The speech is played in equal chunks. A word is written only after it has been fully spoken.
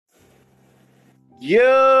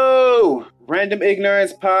Yo, Random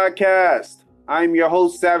Ignorance Podcast. I'm your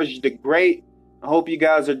host, Savage the Great. I hope you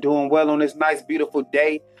guys are doing well on this nice, beautiful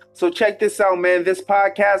day. So check this out, man. This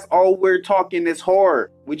podcast, all we're talking is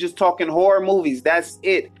horror. We're just talking horror movies. That's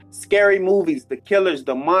it. Scary movies, the killers,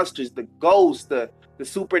 the monsters, the ghosts, the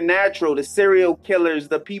supernatural, the serial killers,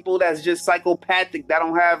 the people that's just psychopathic, that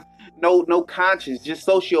don't have no conscience, just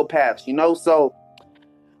sociopaths, So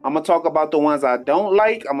I'm going to talk about the ones I don't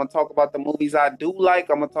like. I'm going to talk about the movies I do like.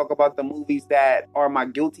 I'm going to talk about the movies that are my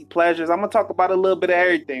guilty pleasures. I'm going to talk about a little bit of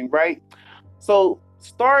everything, right? So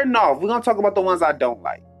starting off, we're going to talk about the ones I don't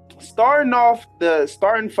like. Starting off, the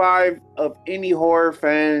starting five of any horror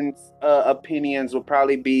fans' opinions will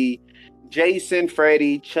probably be Jason,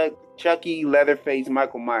 Freddy, Chucky, Leatherface,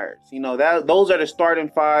 Michael Myers. Those are the starting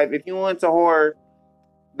five. If you want to horror,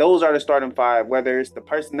 those are the starting five, whether it's the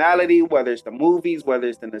personality, whether it's the movies, whether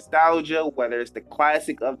it's the nostalgia, whether it's the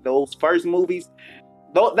classic of those first movies.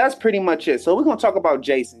 That's pretty much it. So we're going to talk about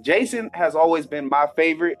Jason. Jason has always been my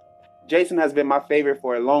favorite. Jason has been my favorite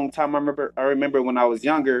for a long time. I remember when I was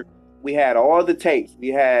younger, we had all the tapes. We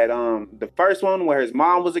had the first one where his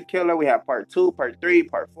mom was a killer. We had part 2, part 3,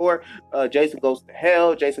 part 4. Jason Goes to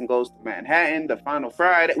Hell. Jason Goes to Manhattan. The Final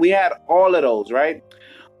Friday. We had all of those, right?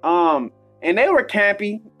 And they were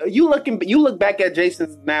campy. You look back at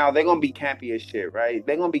Jason's now, they're gonna be campy as shit, right?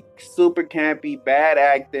 They're gonna be super campy, bad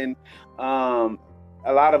acting. A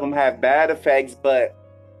lot of them have bad effects, but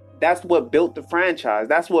that's what built the franchise.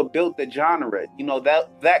 That's what built the genre.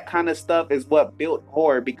 That kind of stuff is what built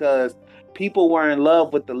horror, because people were in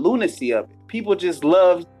love with the lunacy of it. People just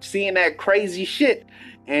loved seeing that crazy shit.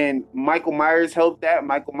 And Michael Myers helped that.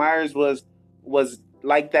 Michael Myers was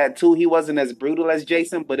like that too. He wasn't as brutal as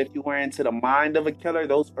Jason, but if you were into the mind of a killer,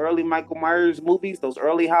 those early Michael Myers movies, those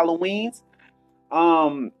early Halloweens,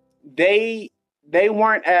 they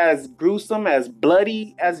weren't as gruesome, as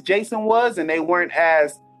bloody as Jason was, and they weren't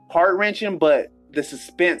as heart-wrenching, but the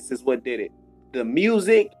suspense is what did it. The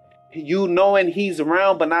music, knowing he's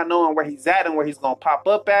around but not knowing where he's at and where he's gonna pop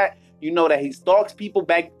up at. That he stalks people.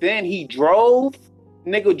 Back then he drove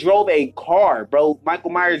a car, bro. Michael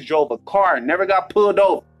Myers drove a car, never got pulled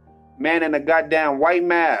over. Man in a goddamn white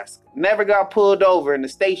mask, never got pulled over in the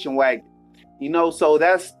station wagon. So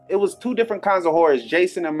it was two different kinds of horrors.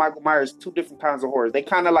 Jason and Michael Myers, two different kinds of horrors. They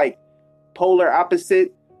kind of like polar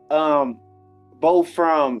opposite, both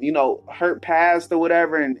from, hurt past or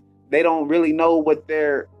whatever, and they don't really know what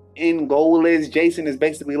their end goal is. Jason is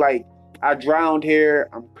basically like, I drowned here.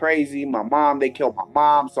 I'm crazy. They killed my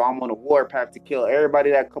mom, so I'm on a warpath to kill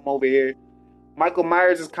everybody that come over here. Michael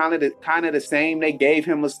Myers is kind of the same. They gave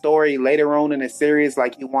him a story later on in the series,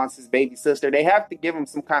 like he wants his baby sister. They have to give him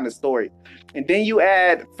some kind of story. And then you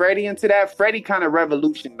add Freddy into that. Freddy kind of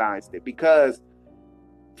revolutionized it, because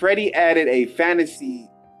Freddy added a fantasy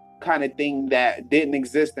kind of thing that didn't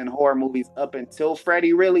exist in horror movies up until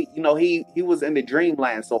Freddy, really. He was in the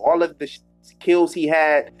dreamland, so all of the kills he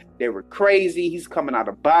had, they were crazy. He's coming out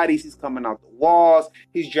of bodies, he's coming out the walls,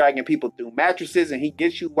 he's dragging people through mattresses, and he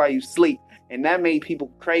gets you while you sleep. And that made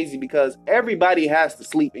people crazy, because everybody has to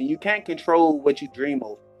sleep and you can't control what you dream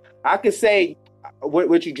of. I could say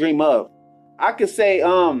what you dream of. I could say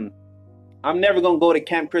I'm never gonna go to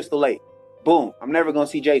Camp Crystal Lake. Boom, I'm never gonna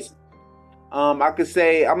see Jason. I could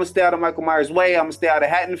say I'm gonna stay out of Michael Myers' way. I'm gonna stay out of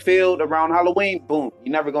Haddonfield around Halloween. Boom,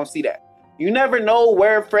 you're never gonna see that. You never know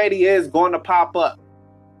where Freddy is going to pop up.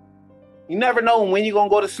 You never know when you're going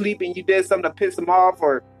to go to sleep and you did something to piss him off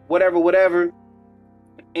or whatever,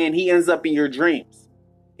 and he ends up in your dreams.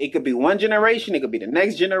 It could be one generation, it could be the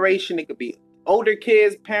next generation, it could be older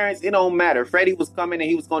kids, parents, it don't matter. Freddy was coming and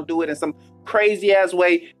he was going to do it in some crazy ass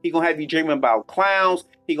way. He going to have you dreaming about clowns.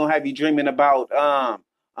 He going to have you dreaming about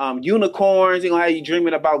unicorns. He going to have you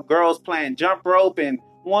dreaming about girls playing jump rope and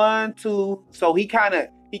 1, 2. So he kind of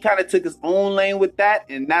took his own lane with that,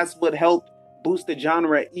 and that's what helped boost the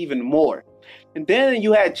genre even more. And then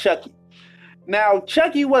you had Chucky. Now,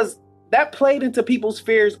 Chucky that played into people's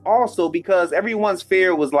fears also, because everyone's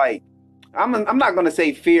fear was like, I'm not going to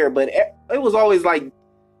say fear, but it was always like,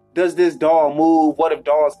 does this doll move? What if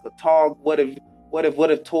dolls could talk? What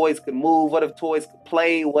if toys could move? What if toys could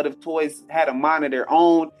play? What if toys had a mind of their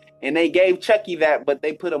own? And they gave Chucky that, but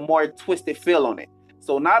they put a more twisted feel on it.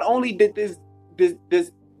 So not only did this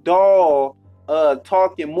doll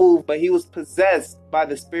talk and move, but he was possessed by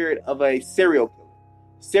the spirit of a serial killer.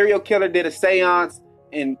 Serial killer did a seance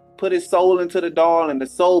and put his soul into the doll, and the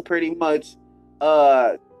soul pretty much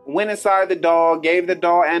went inside the doll, gave the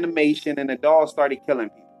doll animation, and the doll started killing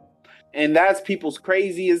people. And that's people's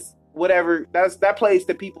craziest whatever. That plays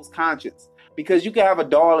to people's conscience, because you can have a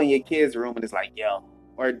doll in your kid's room and it's like, yo,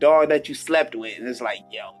 or a dog that you slept with. And it's like,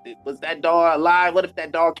 yo, was that dog alive? What if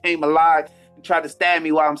that dog came alive and tried to stab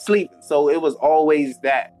me while I'm sleeping? So it was always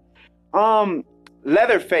that. Um,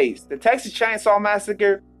 Leatherface, the Texas Chainsaw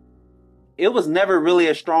Massacre, it was never really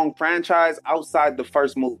a strong franchise outside the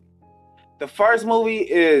first movie. The first movie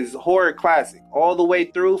is horror classic all the way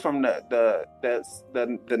through, from the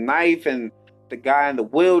knife and the guy in the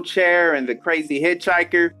wheelchair and the crazy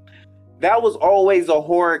hitchhiker. That was always a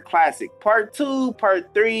horror classic. Part 2,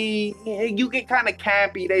 part 3, you get kind of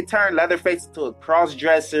campy. They turned Leatherface into a cross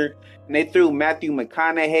dresser and they threw Matthew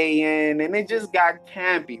McConaughey in, and it just got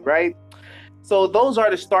campy, right? So those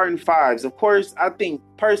are the starting fives. Of course, I think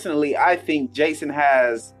Jason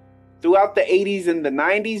has, throughout the 80s and the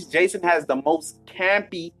 90s, Jason has the most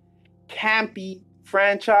campy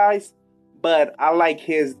franchise, but I like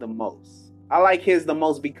his the most. I like his the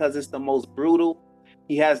most because it's the most brutal.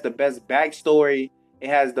 He has the best backstory. It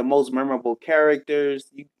has the most memorable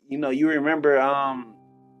characters. You remember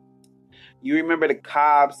the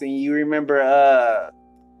cops, and you remember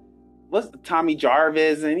what's Tommy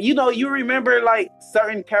Jarvis, and you remember like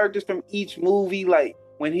certain characters from each movie, like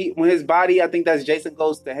when his body, I think that's Jason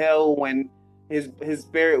Goes to Hell, when his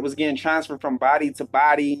spirit was getting transferred from body to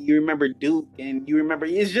body. You remember Duke, and you remember,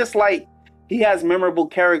 it's just like he has memorable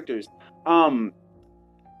characters.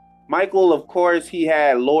 Michael, of course, he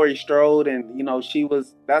had Laurie Strode, and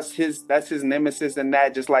that's his nemesis in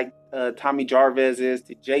that, just like Tommy Jarvis is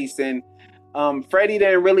to Jason. Freddy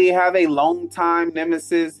didn't really have a long time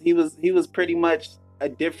nemesis. He was pretty much a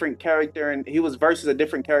different character, and he was versus a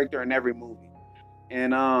different character in every movie.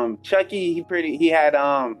 And Chucky, he had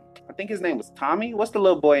I think his name was Tommy. What's the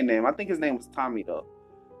little boy name? I think his name was Tommy though.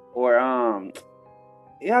 Or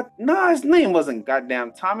yeah, no, his name wasn't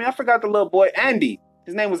goddamn Tommy. I forgot the little boy. Andy.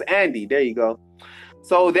 His name was Andy. There you go.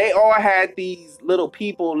 So they all had these little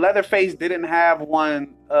people. Leatherface didn't have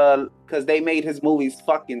one because they made his movies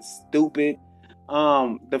fucking stupid.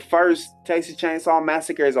 The first Texas Chainsaw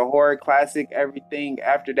Massacre is a horror classic. Everything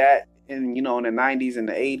after that, in the 90s and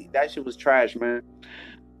the 80s, that shit was trash, man.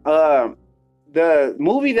 The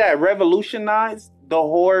movie that revolutionized the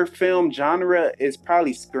horror film genre is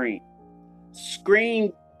probably Scream.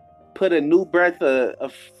 Scream put a new breath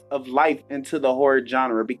of life into the horror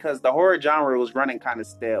genre, because the horror genre was running kind of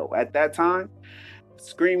stale at that time.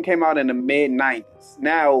 Scream came out in the mid 90s.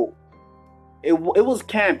 Now, it was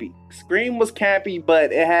campy. Scream was campy,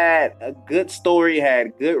 but it had a good story, it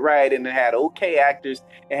had good writing, it had okay actors,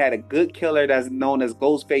 it had a good killer that's known as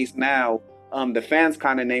Ghostface now. The fans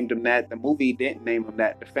kind of named him that. The movie didn't name him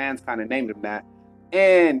that. The fans kind of named him that.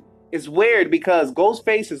 And it's weird because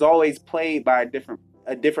Ghostface is always played by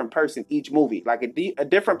a different person each movie. Like a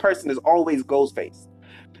different person is always Ghostface.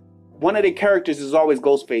 One of the characters is always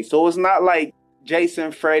Ghostface. So it's not like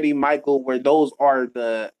Jason, Freddy, Michael, where those are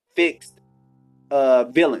the fixed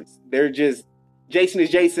villains. They're just, Jason is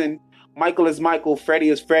Jason, Michael is Michael, Freddy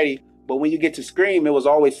is Freddy. But when you get to Scream, it was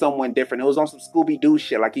always someone different. It was on some Scooby-Doo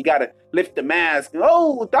shit. Like, you gotta lift the mask.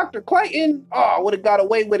 Oh, Dr. Clayton. Oh, I would have got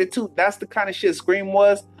away with it too. That's the kind of shit Scream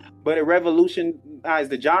was. But it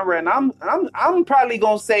revolutionized the genre. And I'm probably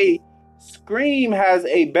gonna say Scream has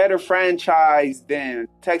a better franchise than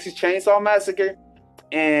Texas Chainsaw Massacre.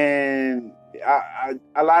 And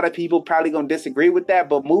a lot of people probably gonna disagree with that.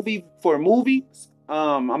 But movie for movie,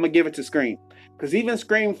 I'm gonna give it to Scream. Because even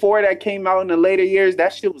Scream 4 that came out in the later years,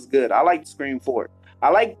 that shit was good. I like Scream 4.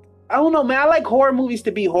 I don't know, man. I like horror movies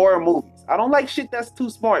to be horror movies. I don't like shit that's too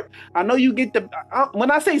smart. I know you get when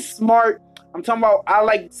I say smart, I'm talking about, I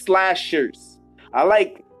like slashers. I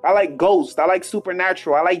like ghosts. I like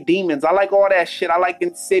supernatural. I like demons. I like all that shit. I like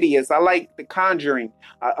Insidious. I like The Conjuring.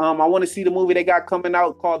 I want to see the movie they got coming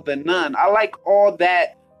out called The Nun. I like all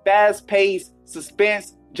that fast-paced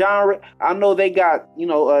suspense genre. I know they got,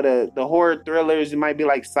 the horror thrillers. It might be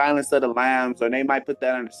like Silence of the Lambs, or they might put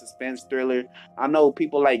that under suspense thriller. I know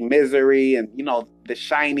people like Misery and, The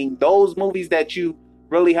Shining. Those movies that you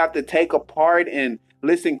really have to take apart and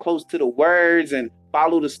listen close to the words and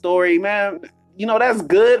follow the story, man. That's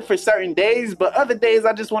good for certain days, but other days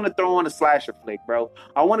I just want to throw on a slasher flick, bro.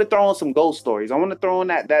 I want to throw on some ghost stories. I want to throw on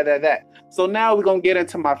that. So now we're going to get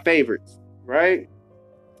into my favorites, right?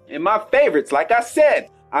 And my favorites, like I said,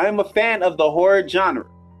 I am a fan of the horror genre.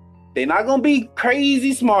 They're not going to be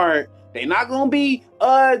crazy smart. They're not going to be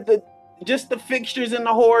just the fixtures in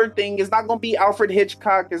the horror thing. It's not going to be Alfred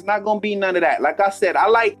Hitchcock. It's not going to be none of that. Like I said, I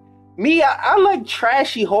like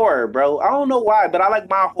trashy horror, bro. I don't know why, but I like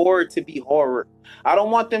my horror to be horror. I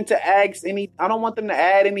don't want them to add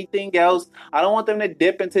anything else. I don't want them to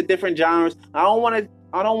dip into different genres. I don't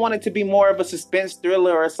want it to be more of a suspense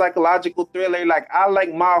thriller or a psychological thriller. Like, I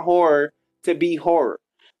like my horror to be horror.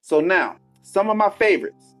 So now, some of my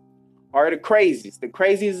favorites are The Crazies. The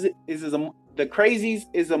Crazies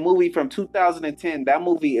is a movie from 2010. That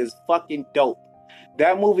movie is fucking dope.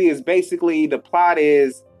 That movie is basically, the plot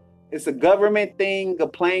is, it's a government thing. A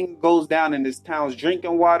plane goes down in this town's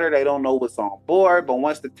drinking water. They don't know what's on board, but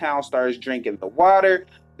once the town starts drinking the water,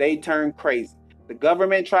 they turn crazy. The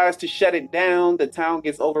government tries to shut it down. The town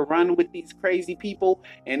gets overrun with these crazy people,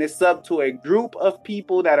 and it's up to a group of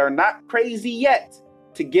people that are not crazy yet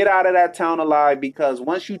to get out of that town alive, because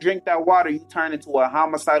once you drink that water, you turn into a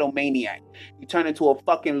homicidal maniac. You turn into a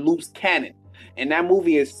fucking loose cannon. And that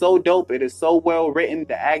movie is so dope. It is so well written.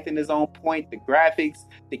 The acting is on point. The graphics,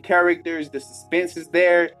 the characters, the suspense is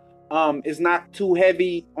there. It's not too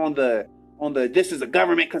heavy on the this is a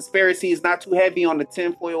government conspiracy. It's not too heavy on the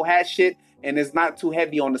tinfoil hat shit, and it's not too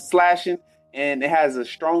heavy on the slashing. And it has a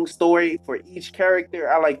strong story for each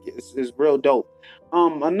character. I like it. It's real dope.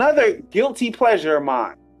 Another guilty pleasure of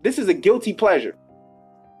mine. This is a guilty pleasure.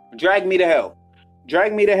 Drag Me to Hell.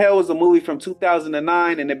 Drag Me to Hell is a movie from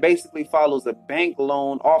 2009, and it basically follows a bank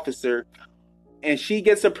loan officer, and she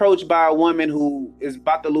gets approached by a woman who is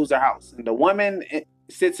about to lose her house. And the woman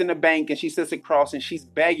sits in the bank, and she sits across, and she's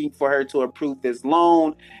begging for her to approve this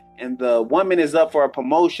loan. And the woman is up for a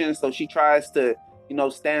promotion, so she tries to,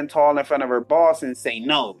 stand tall in front of her boss and say,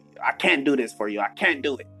 "No, I can't do this for you. I can't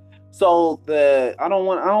do it." So I don't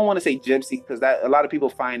want to say gypsy, because that a lot of people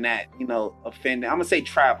find that offending. I'm gonna say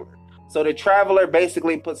traveler. So the traveler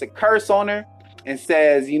basically puts a curse on her and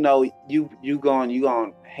says, you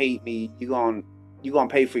gonna hate me. You gonna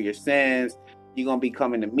pay for your sins. You gonna be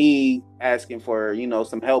coming to me asking for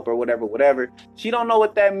some help or whatever. She don't know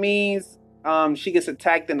what that means. She gets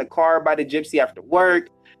attacked in the car by the gypsy after work,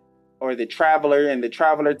 or the traveler, and the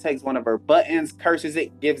traveler takes one of her buttons, curses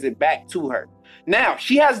it, gives it back to her. Now,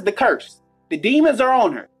 she has the curse. The demons are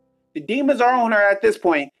on her. The demons are on her at this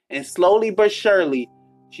point, and slowly but surely,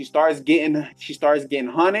 she starts getting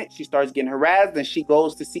hunted, she starts getting harassed, and she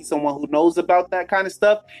goes to see someone who knows about that kind of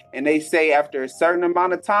stuff, and they say after a certain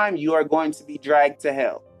amount of time, you are going to be dragged to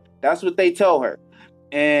hell. That's what they tell her.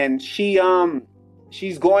 And she's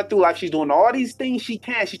going through she's doing all these things she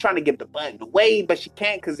can. She's trying to give the button away, but she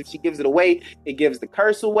can't, because if she gives it away, it gives the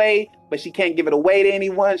curse away, but she can't give it away to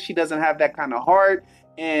anyone. She doesn't have that kind of heart.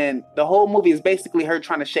 And the whole movie is basically her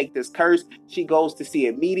trying to shake this curse. She goes to see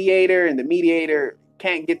a mediator, and the mediator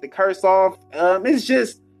can't get the curse off. It's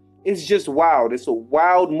just wild. It's a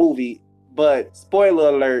wild movie, but spoiler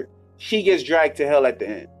alert, she gets dragged to hell at the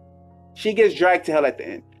end.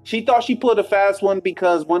 She thought she pulled a fast one,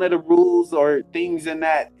 because one of the rules or things in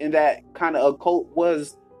that kind of occult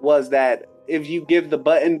was that if you give the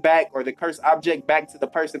button back or the cursed object back to the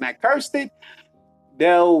person that cursed it,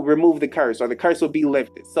 they'll remove the curse, or the curse will be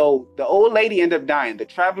lifted. So the old lady ended up dying. The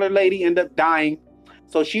traveler lady ended up dying.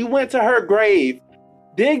 So she went to her grave,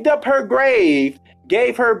 digged up her grave,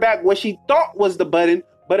 gave her back what she thought was the button,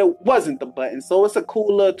 but it wasn't the button. So it's a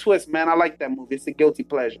cool little twist, man. I like that movie. It's a guilty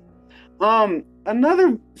pleasure.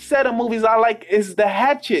 Another set of movies I like is the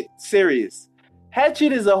Hatchet series.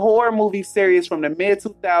 Hatchet is a horror movie series from the mid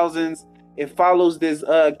 2000s. It follows this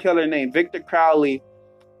killer named Victor Crowley.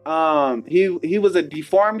 He was a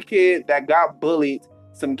deformed kid that got bullied.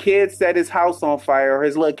 Some kids set his house on fire, or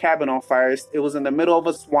his little cabin on fire. It was in the middle of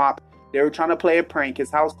a swamp. They were trying to play a prank.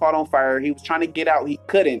 His house caught on fire. He was trying to get out. He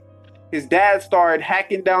couldn't. His dad started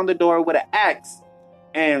hacking down the door with an axe,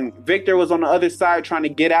 and Victor was on the other side trying to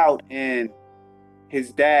get out, and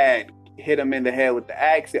his dad hit him in the head with the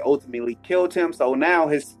axe. It ultimately killed him. So now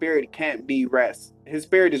his spirit can't be rest. His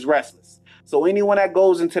spirit is restless. So anyone that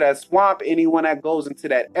goes into that swamp, anyone that goes into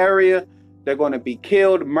that area, they're going to be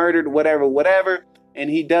killed, murdered, whatever. And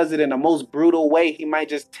he does it in the most brutal way. He might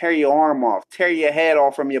just tear your arm off, tear your head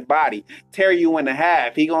off from your body, tear you in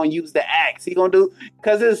half. He going to use the axe. He going to do,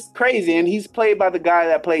 because it's crazy. And he's played by the guy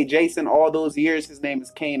that played Jason all those years. His name is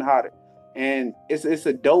Kane Hodder. And it's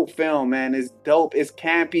a dope film, man. It's dope. It's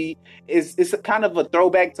campy. It's a kind of a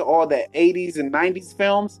throwback to all the 80s and 90s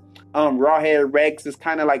films. Rawhead Rex is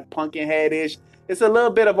kind of like Pumpkinhead-ish. It's a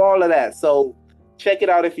little bit of all of that. So check it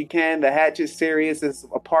out if you can. The Hatchet series is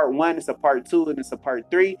a part 1, it's a part 2, and it's a part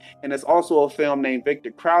 3. And it's also a film named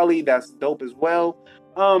Victor Crowley. That's dope as well.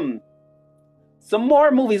 Some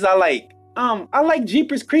more movies I like. I like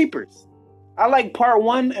Jeepers Creepers. I like part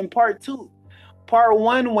 1 and part 2. Part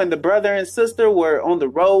 1, when the brother and sister were on the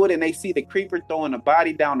road and they see the creeper throwing a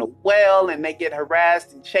body down the well, and they get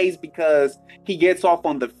harassed and chased because he gets off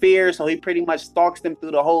on the fear. So he pretty much stalks them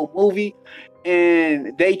through the whole movie.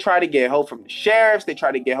 And they try to get help from the sheriffs. They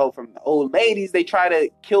try to get help from the old ladies. They try to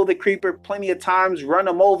kill the creeper plenty of times, run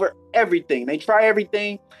him over, everything. They try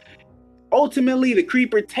everything. Ultimately, the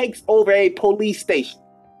creeper takes over a police station,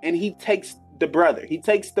 and he takes the brother. He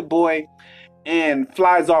takes the boy and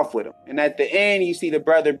flies off with him. And at the end, you see the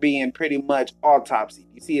brother being pretty much autopsied.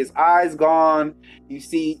 You see his eyes gone. You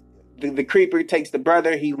see the creeper takes the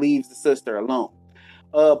brother. He leaves the sister alone.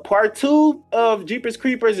 Part 2 of Jeepers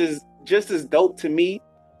Creepers is just as dope to me.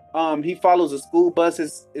 He follows a school bus.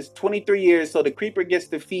 It's 23 years, so the creeper gets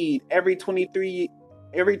to feed every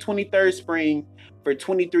 23rd spring for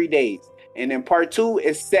 23 days. And then part 2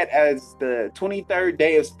 is set as the 23rd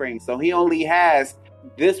day of spring. So he only has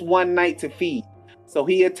this one night to feed. So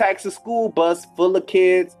he attacks a school bus full of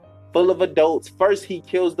kids, full of adults. First, he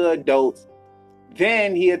kills the adults.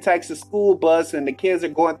 Then he attacks the school bus, and the kids are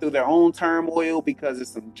going through their own turmoil because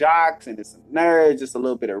it's some jocks and it's some nerds. It's a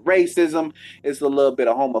little bit of racism. It's a little bit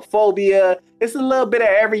of homophobia. It's a little bit of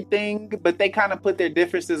everything, but they kind of put their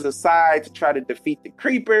differences aside to try to defeat the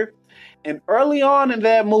creeper. And early on in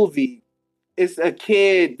that movie, it's a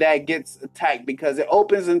kid that gets attacked because it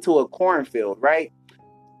opens into a cornfield, right?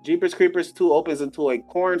 Jeepers Creepers 2 opens into a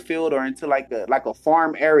cornfield or into like a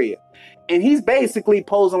farm area. And he's basically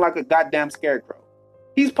posing like a goddamn scarecrow.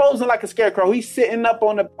 He's posing like a scarecrow. He's sitting up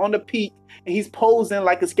on the peak and he's posing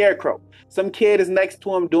like a scarecrow. Some kid is next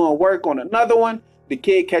to him doing work on another one. The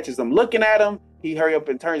kid catches him looking at him. He hurry up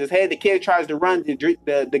and turns his head. The kid tries to run.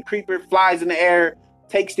 The creeper flies in the air,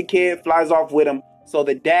 takes the kid, flies off with him. So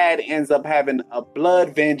the dad ends up having a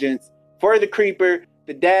blood vengeance for the creeper.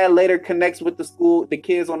 The dad later connects with the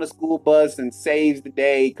kids on the school bus and saves the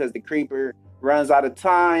day because the creeper runs out of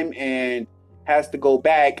time and has to go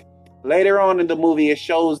back. Later on in the movie, it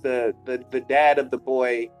shows the dad of the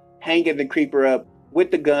boy hanging the creeper up with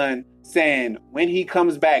the gun, saying, when he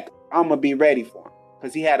comes back, I'm going to be ready for him.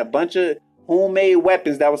 Because he had a bunch of homemade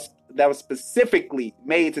weapons that was specifically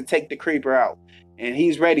made to take the creeper out. And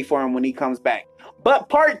he's ready for him when he comes back. But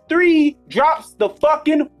part 3 drops the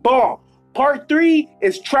fucking ball. Part 3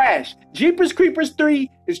 is trash. Jeepers Creepers 3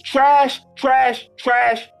 is trash, trash,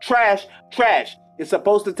 trash, trash, trash. It's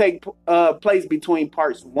supposed to take place between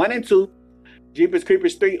parts 1 and 2. Jeepers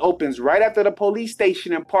Creepers 3 opens right after the police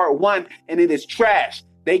station in part 1, and it is trash.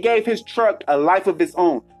 They gave his truck a life of its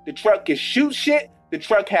own. The truck can shoot shit. The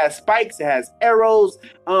truck has spikes. It has arrows.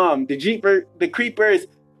 The creeper is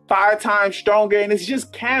 5 times stronger, and it's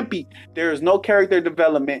just campy. There is no character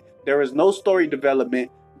development. There is no story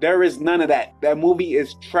development. There is none of that. That movie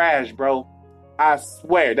is trash, bro. I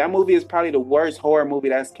swear. That movie is probably the worst horror movie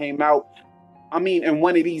that's came out. I mean, in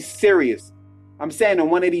one of these series. I'm saying in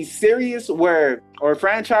one of these series or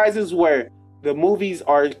franchises where the movies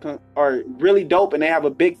are really dope and they have a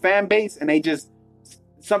big fan base and they just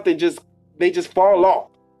fall off.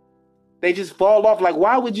 They just fall off. Like,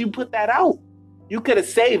 why would you put that out? You could have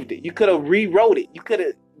saved it. You could have rewrote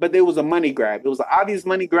it. But it was a money grab. It was an obvious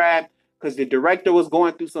money grab because the director was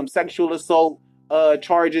going through some sexual assault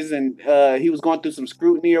charges and he was going through some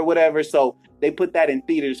scrutiny or whatever. So they put that in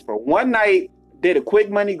theaters for one night, did a quick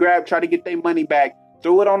money grab, try to get their money back,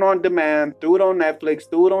 threw it on demand, threw it on Netflix,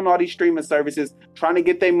 threw it on all these streaming services, trying to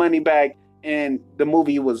get their money back. And the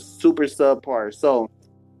movie was super subpar. So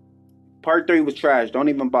part 3 was trash. Don't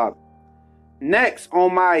even bother. Next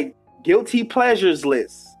on my guilty pleasures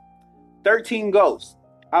list, 13 Ghosts.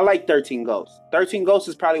 I like 13 Ghosts. 13 Ghosts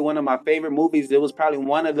is probably one of my favorite movies. It was probably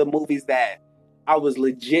one of the movies that I was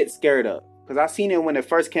legit scared of. Because I seen it when it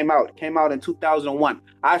first came out. It came out in 2001.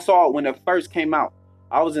 I saw it when it first came out.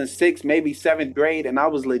 I was in 6th, maybe 7th grade, and I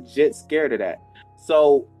was legit scared of that.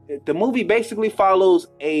 So the movie basically follows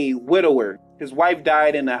a widower. His wife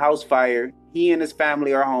died in a house fire. He and his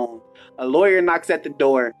family are home. A lawyer knocks at the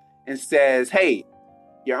door and says, hey,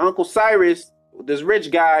 your Uncle Cyrus, this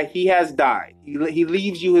rich guy, he has died. He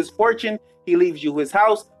leaves you his fortune. He leaves you his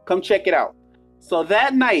house. Come check it out. So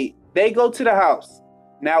that night, they go to the house.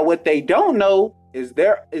 Now, what they don't know is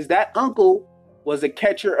that uncle was a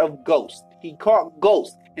catcher of ghosts. He caught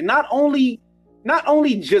ghosts. And not only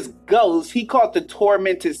just ghosts, he caught the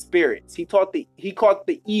tormented spirits. He caught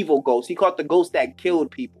the evil ghosts. He caught the ghosts that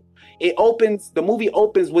killed people. The movie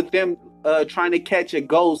opens with them trying to catch a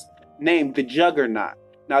ghost named the Juggernaut.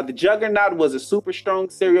 Now, the Juggernaut was a super strong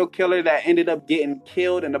serial killer that ended up getting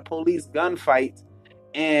killed in a police gunfight,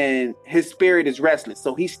 and his spirit is restless.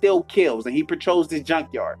 So he still kills, and he patrols this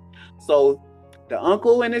junkyard. So the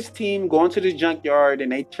uncle and his team go into this junkyard, and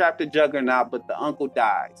they trap the Juggernaut, but the uncle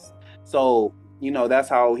dies. So, that's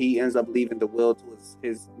how he ends up leaving the will to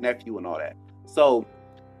his nephew and all that. So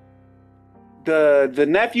the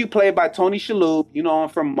nephew, played by Tony Shalhoub, him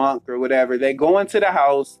from Monk or whatever, they go into the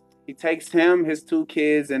house. He takes him, his 2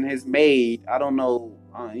 kids, and his maid. I don't know,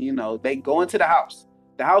 they go into the house.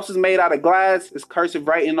 The house is made out of glass. It's cursive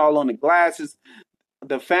writing all on the glasses.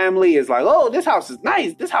 The family is like, oh, this house is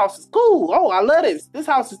nice. This house is cool. Oh, I love this. This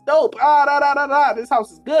house is dope. Ah, da, da, da, da. This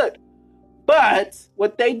house is good. But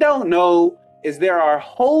what they don't know is there are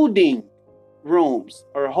holding rooms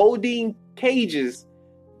or holding cages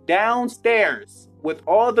downstairs with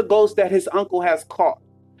all the ghosts that his uncle has caught.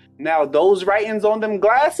 Now, those writings on them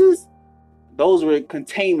glasses, those were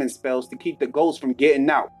containment spells to keep the ghosts from getting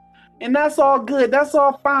out. And that's all good. That's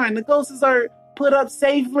all fine. The ghosts are put up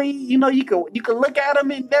safely. You know, you can look at them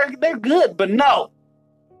and they're good. But no,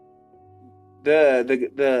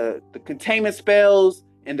 the containment spells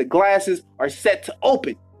and the glasses are set to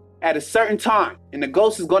open at a certain time, and the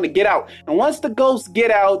ghost is going to get out. And once the ghosts get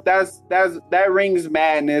out, that rings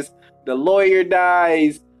madness. The lawyer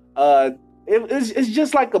dies. It's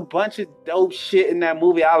just like a bunch of dope shit in that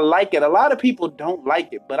movie. I like it. A lot of people don't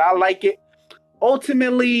like it, but I like it.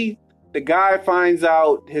 Ultimately, the guy finds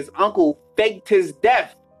out his uncle faked his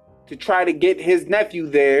death to try to get his nephew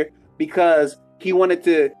there because he wanted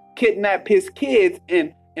to kidnap his kids.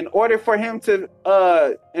 And in order for him to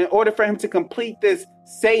complete this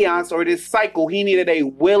seance or this cycle, he needed a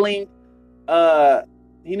willing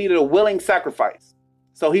sacrifice.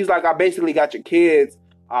 So he's like, I basically got your kids.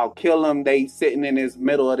 I'll kill them. They sitting in his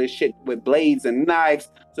middle of this shit with blades and knives.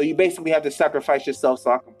 So you basically have to sacrifice yourself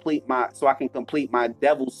so I can complete my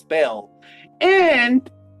devil spell. And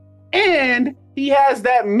he has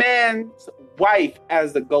that man's wife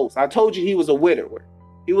as the ghost. I told you he was a widower.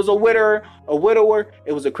 He was a widower.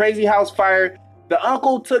 It was a crazy house fire. The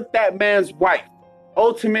uncle took that man's wife.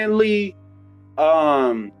 Ultimately,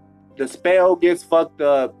 the spell gets fucked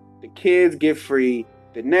up. The kids get free.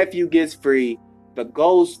 The nephew gets free. The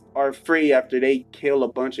ghosts are free after they kill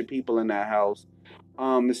a bunch of people in that house.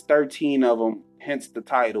 There's 13 of them, hence the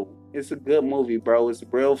title. It's a good movie, bro. It's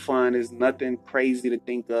real fun. It's nothing crazy to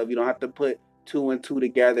think of. You don't have to put 2 and 2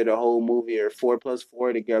 together the whole movie or 4 plus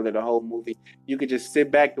 4 together the whole movie. You could just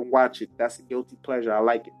sit back and watch it. That's a guilty pleasure. I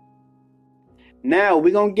like it. Now,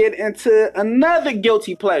 we're going to get into another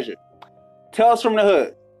guilty pleasure. Tales from the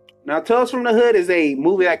Hood. Now, Tales from the Hood is a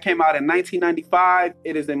movie that came out in 1995.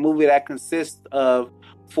 It is a movie that consists of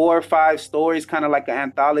 4 or 5 stories, kind of like an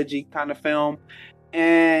anthology kind of film.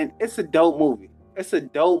 And it's a dope movie.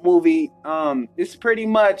 It's pretty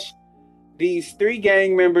much these 3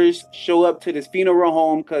 gang members show up to this funeral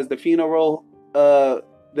home because the funeral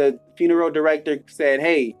director said,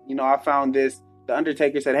 hey, I found this. The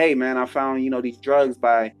Undertaker said, hey, man, I found, these drugs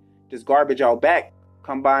by this garbage out back.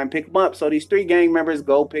 Come by and pick them up. So these 3 gang members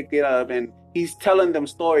go pick it up, and he's telling them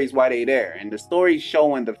stories while they there, and the story's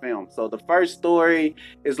showing the film. So the first story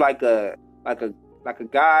is like a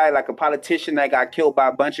politician that got killed by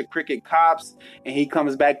a bunch of crooked cops, and he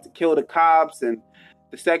comes back to kill the cops. And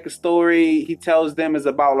the second story he tells them is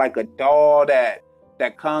about like a doll that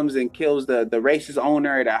comes and kills the racist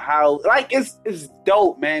owner of the house. Like it's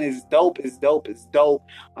dope, man. It's dope.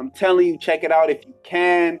 I'm telling you, check it out if you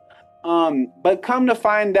can. But come to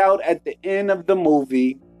find out at the end of the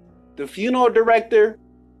movie, the funeral director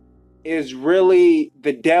is really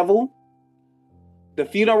the devil. The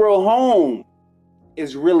funeral home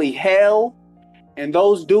is really hell. And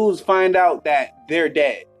those dudes find out that they're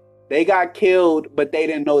dead. They got killed, but they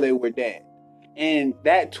didn't know they were dead. And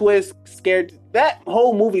that twist that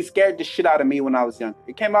whole movie scared the shit out of me when I was younger.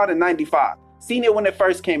 It came out in 95. Seen it when it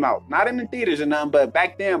first came out. Not in the theaters or nothing, but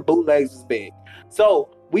back then bootlegs was big.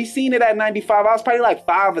 So we seen it at 95. I was probably like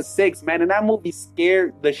 5 or 6, man. And that movie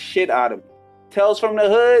scared the shit out of me. Tales from the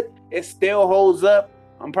Hood, it still holds up.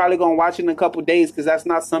 I'm probably going to watch it in a couple days because that's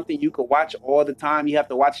not something you could watch all the time. You have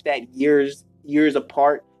to watch that years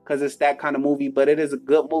apart because it's that kind of movie. But it is a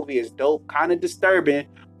good movie. It's dope. Kind of disturbing.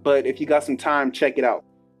 But if you got some time, check it out.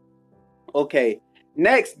 Okay.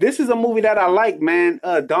 Next, this is a movie that I like, man.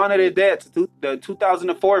 Dawn of the Dead, the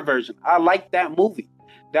 2004 version. I like that movie.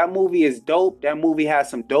 That movie is dope. That movie has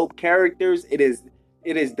some dope characters. It is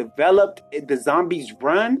developed. The zombies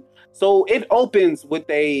run. So it opens with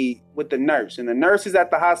the nurse, and the nurse is at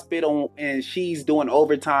the hospital, and she's doing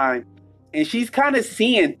overtime, and she's kind of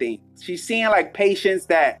seeing things. She's seeing like patients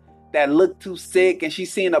that look too sick, and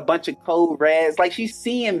she's seeing a bunch of code reds. Like she's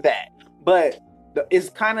seeing that, but it's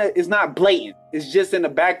not blatant. It's just in the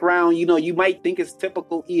background. You might think it's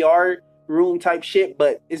typical ER room type shit,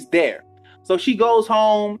 but it's there. So she goes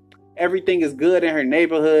home. Everything is good in her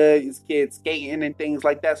neighborhood. It's kids skating and things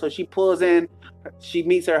like that. So she pulls in. She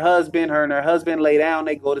meets her husband. Her and her husband lay down.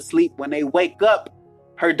 They go to sleep. When they wake up,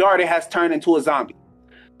 her daughter has turned into a zombie.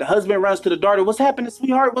 The husband runs to the daughter. What's happening,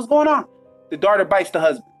 sweetheart? What's going on? The daughter bites the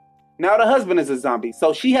husband. Now the husband is a zombie.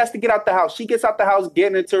 So she has to get out the house. She gets out the house,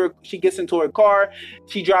 she gets into her car,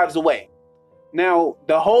 she drives away. Now,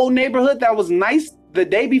 the whole neighborhood that was nice the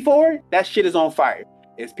day before, that shit is on fire.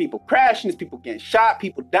 It's people crashing, it's people getting shot,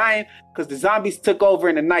 people dying, because the zombies took over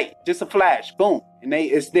in the night. Just a flash, boom, and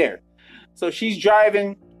it's there. So she's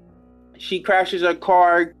driving, she crashes her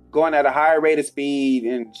car, going at a higher rate of speed,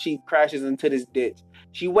 and she crashes into this ditch.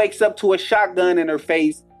 She wakes up to a shotgun in her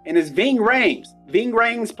face, and it's Ving Rhames. Ving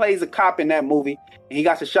Rhames plays a cop in that movie, and he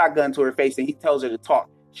got a shotgun to her face, and he tells her to talk.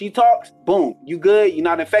 She talks, boom, you good, you're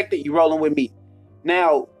not infected, you rolling with me.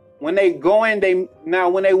 Now, when they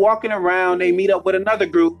walking around, they meet up with another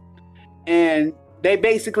group, and they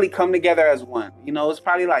basically come together as one. You know, it's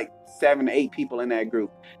probably like 7 to 8 people in that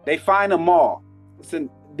group. They find a mall.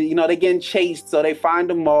 They're getting chased, so they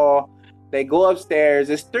find a mall. They go upstairs.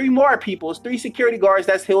 There's 3 more people. It's 3 security guards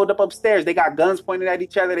that's healed up upstairs. They got guns pointed at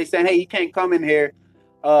each other. They saying, "Hey, you can't come in here.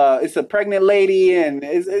 It's a pregnant lady," and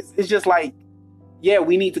it's just like, yeah,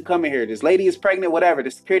 we need to come in here. This lady is pregnant, whatever.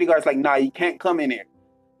 The security guard's like, nah, you can't come in here.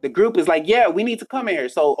 The group is like, yeah, we need to come in here.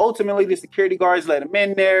 So ultimately, the security guards let them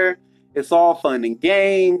in there. It's all fun and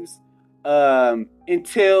games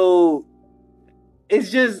until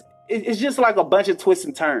it's just like a bunch of twists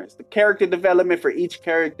and turns. The character development for each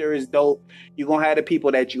character is dope. You're going to have the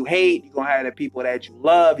people that you hate. You're going to have the people that you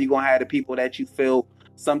love. You're going to have the people that you feel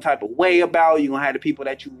some type of way about. You're going to have the people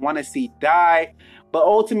that you want to see die. But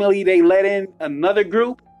ultimately, they let in another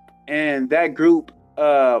group, and that group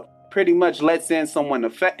pretty much lets in someone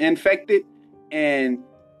infected. And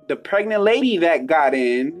the pregnant lady that got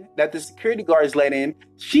in, that the security guards let in,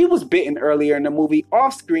 she was bitten earlier in the movie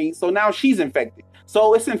off screen, so now she's infected.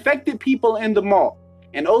 So it's infected people in the mall.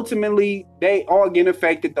 And ultimately, they all get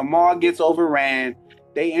infected. The mall gets overran.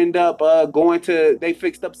 They end up they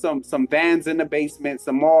fixed up some vans in the basement,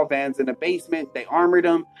 some mall vans in the basement. They armored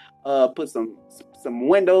them, put some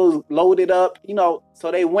windows loaded up,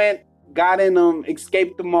 so they went, got in them,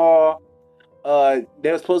 escaped the mall.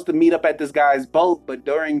 They were supposed to meet up at this guy's boat, but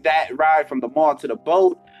during that ride from the mall to the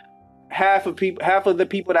boat, half of the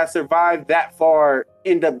people that survived that far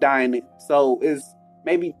end up dying. So it's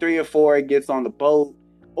maybe 3 or 4 gets on the boat.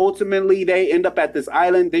 Ultimately, they end up at this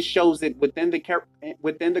island. This shows it within the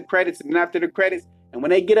credits and after the credits. And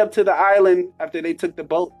when they get up to the island after they took the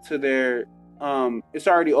boat to their, it's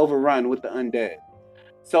already overrun with the undead.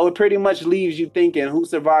 So it pretty much leaves you thinking who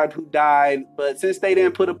survived, who died. But since they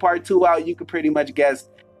didn't put a part 2 out, you could pretty much guess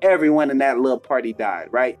everyone in that little party died,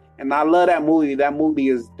 right? And I love that movie. That movie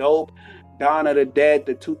is dope. Dawn of the Dead,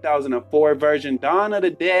 the 2004 version. Dawn of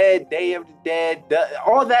the Dead, Day of the Dead.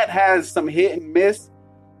 All that has some hit and miss.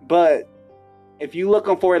 But if you're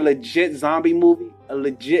looking for a legit zombie movie, a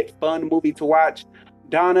legit fun movie to watch,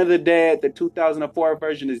 Dawn of the Dead, the 2004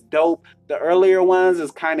 version is dope. The earlier ones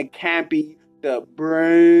is kind of campy. The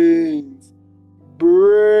brains,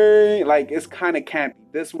 like it's kind of campy.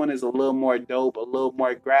 This one is a little more dope, a little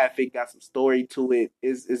more graphic, got some story to it.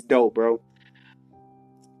 It's dope, bro.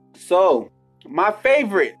 So my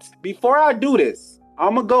favorite, before I do this,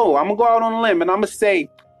 I'm gonna go out on a limb and I'm gonna say,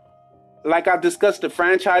 like I discussed the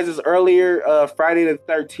franchises earlier, Friday the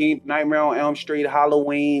 13th, Nightmare on Elm Street,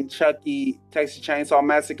 Halloween, Chucky, Texas Chainsaw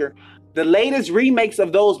Massacre. The latest remakes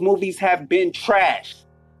of those movies have been trash.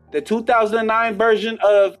 The 2009 version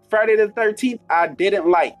of Friday the 13th, I didn't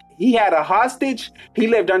like. He had a hostage. He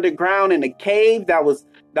lived underground in a cave that was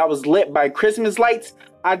lit by Christmas lights.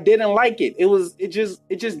 I didn't like it. It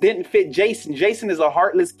just didn't fit Jason. Jason is a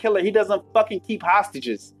heartless killer. He doesn't fucking keep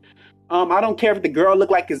hostages. I don't care if the girl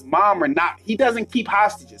looked like his mom or not. He doesn't keep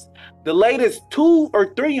hostages. The latest 2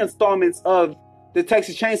 or 3 installments of the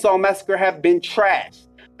Texas Chainsaw Massacre have been trash.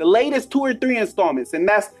 The latest 2 or 3 installments, and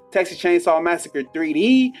that's Texas Chainsaw Massacre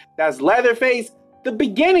 3D, that's Leatherface. The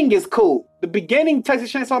beginning is cool. The beginning,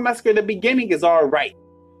 Texas Chainsaw Massacre, the beginning is all right.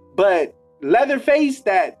 But Leatherface,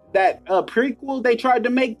 that prequel they tried to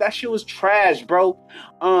make, that shit was trash, bro.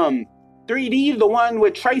 3D, the one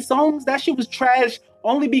with Trey Songz, that shit was trash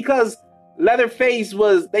only because Leatherface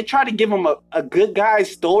they tried to give him a good guy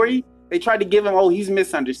story. They tried to give him, he's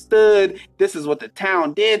misunderstood. This is what the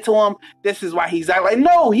town did to him. This is why he's out. Like,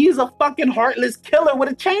 no, he's a fucking heartless killer with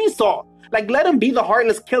a chainsaw. Like, let him be the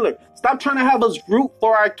heartless killer. Stop trying to have us root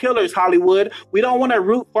for our killers, Hollywood. We don't want to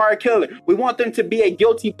root for our killer. We want them to be a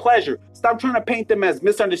guilty pleasure. Stop trying to paint them as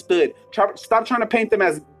misunderstood. Stop trying to paint them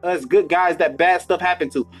as good guys that bad stuff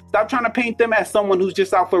happened to. Stop trying to paint them as someone who's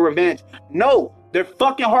just out for revenge. No, they're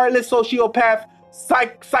fucking heartless, sociopath,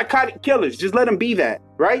 psychotic killers. Just let them be that,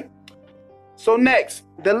 right? So next,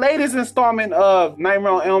 the latest installment of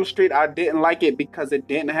Nightmare on Elm Street, I didn't like it because it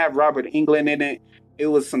didn't have Robert Englund in it. It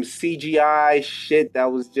was some CGI shit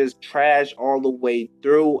that was just trash all the way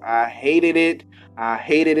through. I hated it. I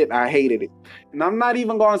hated it. I hated it. And I'm not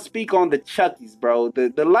even gonna speak on the Chuckies, bro.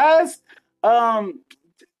 The last um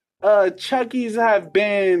Chuckies have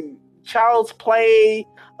been Child's Play,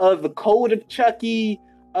 the Code of Chucky.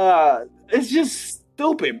 It's just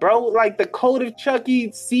stupid, bro. Like the Code of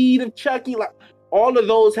Chucky, Seed of Chucky, like all of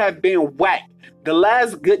those have been whack. The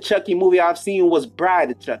last good Chucky movie I've seen was Bride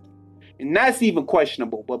of Chucky. And that's even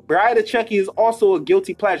questionable. But Bride of Chucky is also a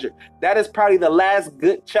guilty pleasure. That is probably the last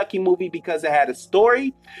good Chucky movie because it had a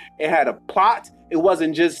story, it had a plot. It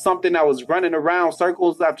wasn't just something that was running around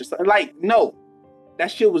circles after something. Like, no.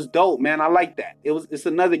 That shit was dope, man. I like that. It's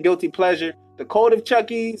another guilty pleasure. The Code of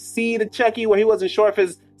Chucky, Seed of Chucky, where he wasn't sure if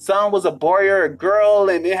his son was a boy or a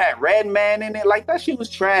girl, and it had Red Man in it. Like, that shit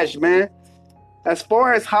was trash, man. As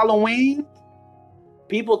far as Halloween,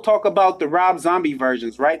 people talk about the Rob Zombie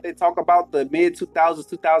versions, right? They talk about the mid 2000s,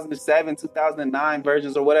 2007, 2009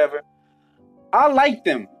 versions or whatever. I like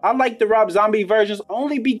them. I like the Rob Zombie versions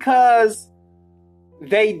only because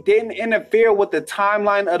they didn't interfere with the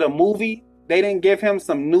timeline of the movie. They didn't give him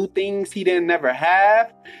some new things he didn't never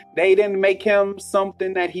have. They didn't make him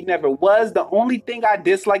something that he never was. The only thing I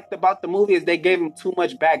disliked about the movie is they gave him too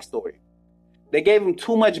much backstory. They gave him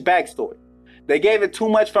too much backstory. They gave it too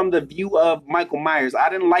much from the view of Michael Myers. I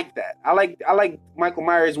didn't like that. I like Michael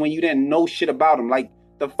Myers when you didn't know shit about him. Like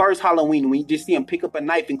the first Halloween when you just see him pick up a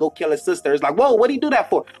knife and go kill his sister. It's like, whoa, what'd he do that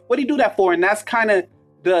for? What'd he do that for? And that's kind of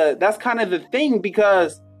the thing,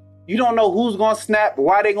 because you don't know who's gonna snap,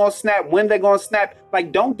 why they gonna snap, when they gonna snap.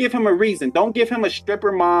 Like, don't give him a reason. Don't give him a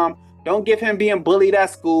stripper mom. Don't give him being bullied at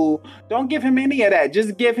school. Don't give him any of that.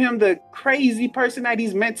 Just give him the crazy person that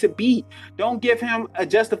he's meant to be. Don't give him a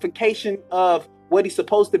justification of what he's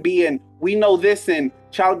supposed to be. And we know this in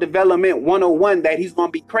Child Development 101 that he's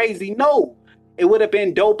gonna be crazy. No. It would have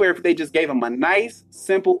been doper if they just gave him a nice,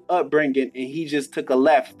 simple upbringing and he just took a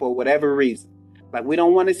left for whatever reason. Like, we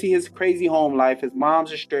don't want to see his crazy home life. His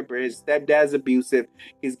mom's a stripper. His stepdad's abusive.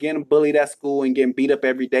 He's getting bullied at school and getting beat up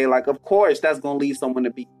every day. Like, of course, that's going to lead someone to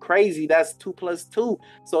be crazy. That's 2 + 2.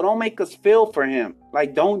 So don't make us feel for him.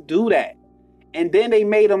 Like, don't do that. And then they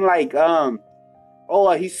made him like,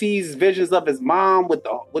 he sees visions of his mom with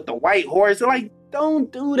the white horse. Like,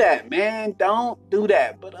 don't do that, man. Don't do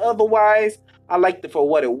that. But otherwise, I liked it for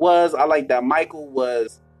what it was. I like that Michael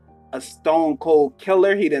was a stone cold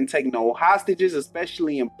killer. He didn't take no hostages,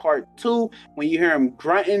 especially in part 2 when you hear him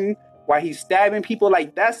grunting while he's stabbing people.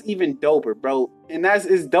 Like, that's even doper, bro. And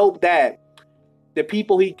it's dope that the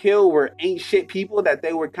people he killed ain't shit people, that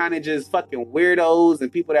they were kind of just fucking weirdos and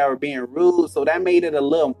people that were being rude. So that made it a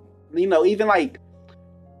little, even like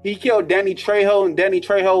he killed Danny Trejo, and Danny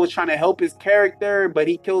Trejo was trying to help his character, but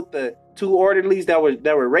he killed the 2 orderlies that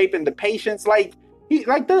were raping the patients. Like, he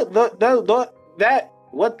like that.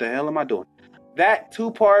 What the hell am I doing? That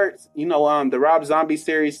 2 parts, the Rob Zombie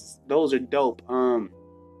series, those are dope.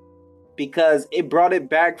 Because it brought it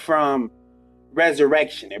back from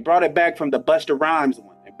Resurrection. It brought it back from the Busta Rhymes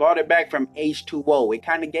one. It brought it back from H2O. It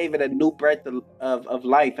kind of gave it a new breath of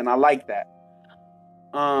life, and I like that.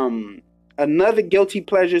 Another guilty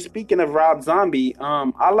pleasure, speaking of Rob Zombie,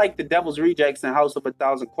 I like The Devil's Rejects and House of a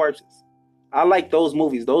Thousand Corpses. I like those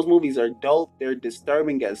movies. Those movies are dope. They're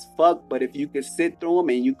disturbing as fuck, but if you could sit through them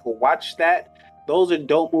and you could watch that, those are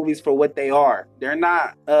dope movies for what they are. They're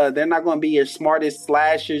not going to be your smartest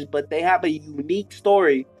slashers, but they have a unique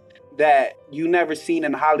story that you never seen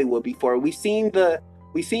in Hollywood before. We seen the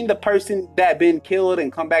person that been killed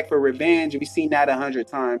and come back for revenge. We've seen that 100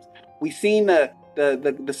 times. We seen the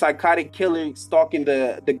psychotic killer stalking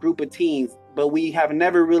the group of teens, but we have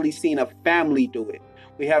never really seen a family do it.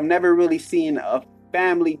 We have never really seen a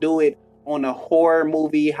family do it on a horror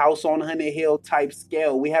movie, House on Haunted Hill type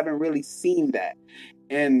scale. We haven't really seen that.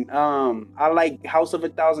 And I like House of a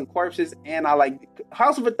Thousand Corpses, and I like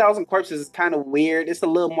House of a Thousand Corpses is kind of weird. It's a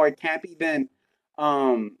little more campy than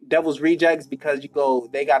Devil's Rejects, because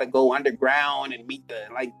they got to go underground and meet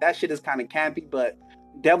that shit is kind of campy, but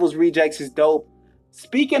Devil's Rejects is dope.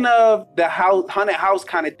 Speaking of the haunted house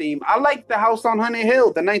kind of theme, I like the House on Haunted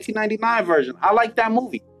Hill, the 1999 version. I like that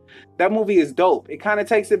movie. That movie is dope. It kind of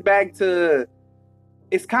takes it back to,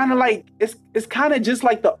 it's kind of like, it's kind of just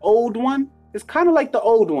like the old one. It's kind of like the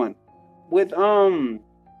old one with,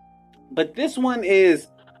 but this one is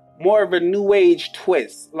more of a new age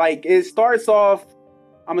twist. Like, it starts off,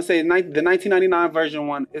 I'm going to say the 1999 version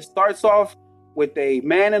one, it starts off with a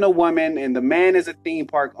man and a woman, and the man is a theme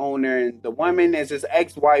park owner, and the woman is his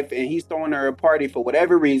ex-wife, and he's throwing her a party for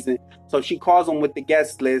whatever reason. So she calls him with the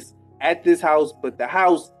guest list at this house, but the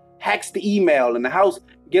house hacks the email, and the house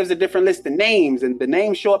gives a different list of names, and the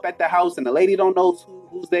names show up at the house, and the lady don't know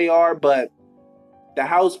whose they are, but the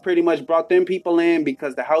house pretty much brought them people in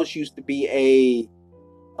because the house used to be a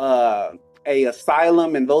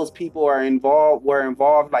asylum, and those people were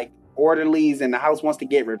involved like orderlies, and the house wants to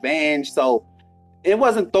get revenge. So it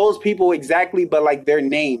wasn't those people exactly, but like their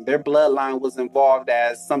name, their bloodline was involved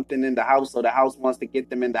as something in the house. So the house wants to get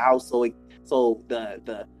them in the house, so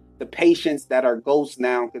the patients that are ghosts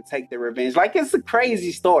now can take their revenge. Like, it's a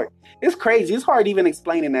crazy story. It's crazy. It's hard even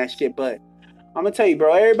explaining that shit, but I'm gonna tell you,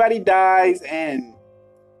 bro, everybody dies, and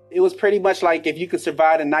it was pretty much like if you could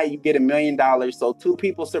survive the night, you get $1 million. So 2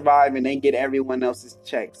 people survive and they get everyone else's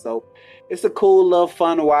check. So it's a cool little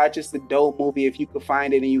fun watch. It's a dope movie. If you could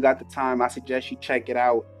find it and you got the time, I suggest you check it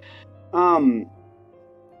out.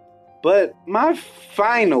 But my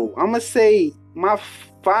favorite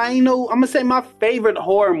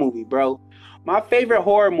horror movie, bro. My favorite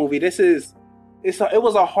horror movie. It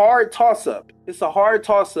was a hard toss up. It's a hard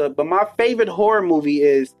toss up, but my favorite horror movie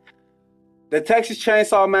is the Texas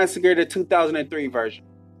Chainsaw Massacre, the 2003 version.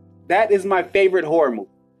 That is my favorite horror movie.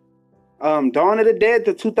 Dawn of the Dead,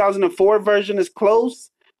 the 2004 version is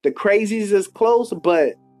close. The Crazies is close,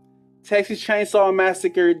 but Texas Chainsaw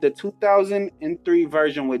Massacre, the 2003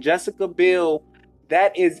 version with Jessica Biel,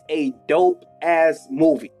 that is a dope ass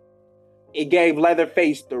movie. It gave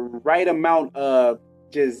Leatherface the right amount of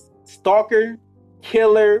just stalker,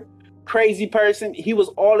 killer, crazy person. He was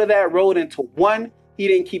all of that rolled into one. He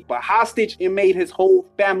didn't keep a hostage. It made his whole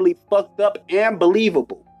family fucked up and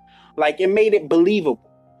believable. Like, it made it believable.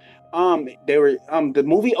 The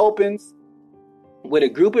movie opens with a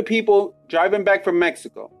group of people driving back from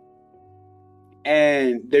Mexico.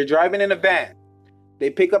 And they're driving in a van. They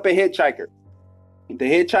pick up a hitchhiker. The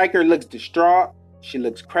hitchhiker looks distraught. She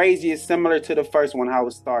looks crazy. It's similar to the first one, how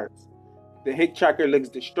it starts. The hitchhiker looks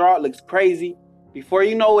distraught, looks crazy. Before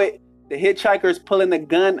you know it, the hitchhiker is pulling a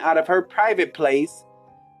gun out of her private place,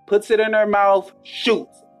 puts it in her mouth,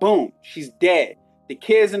 shoots. Boom, she's dead. The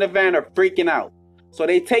kids in the van are freaking out. So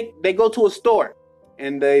they go to a store,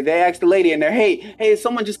 and they ask the lady in there, hey,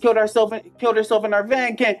 someone just killed herself in our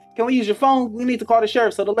van. Can we use your phone? We need to call the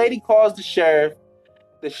sheriff. So the lady calls the sheriff.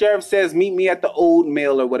 The sheriff says, meet me at the Old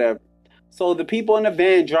Mill or whatever. So the people in the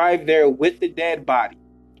van drive there with the dead body.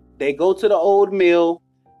 They go to the Old Mill.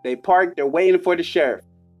 They park. They're waiting for the sheriff.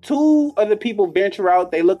 2 other people venture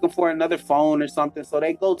out. They looking for another phone or something. So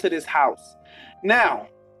they go to this house. Now,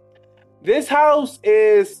 this house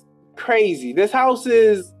is crazy. This house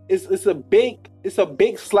is a big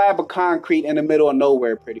slab of concrete in the middle of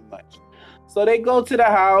nowhere, pretty much. So they go to the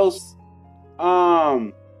house.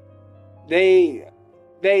 It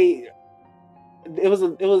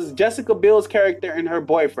was Jessica Biel's character and her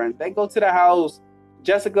boyfriend. They go to the house.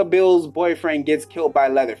 Jessica Biel's boyfriend gets killed by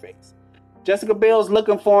Leatherface. Jessica Biel's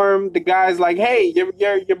looking for him. The guy's like, hey,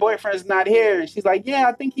 your boyfriend's not here. And she's like, yeah,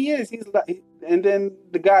 I think he is. He's like, and then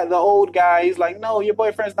the old guy, he's like, no, your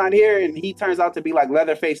boyfriend's not here. And he turns out to be like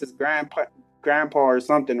Leatherface's grandpa or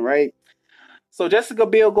something, right? So Jessica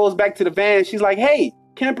Biel goes back to the van. She's like, hey,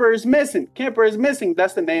 Kemper is missing.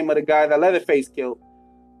 That's the name of the guy that Leatherface killed.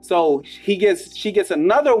 So she gets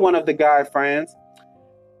another one of the guy friends.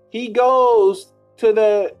 She goes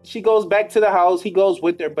back to the house. He goes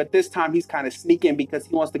with her, but this time he's kind of sneaking because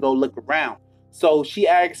he wants to go look around. So she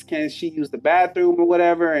asks, can she use the bathroom or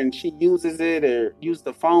whatever? And she uses it, or use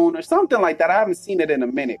the phone or something like that. I haven't seen it in a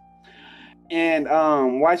minute. And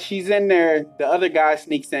while she's in there, the other guy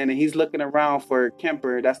sneaks in and he's looking around for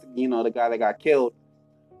Kemper. That's the guy that got killed.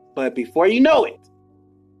 But before you know it,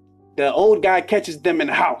 the old guy catches them in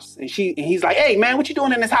the house, and he's like, hey man, what you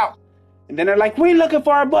doing in this house? And then they're like, we're looking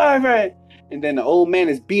for our boyfriend. And then the old man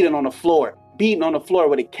is beating on the floor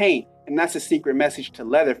with a cane. And that's a secret message to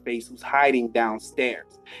Leatherface, who's hiding downstairs.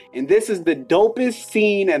 And this is the dopest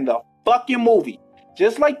scene in the fucking movie.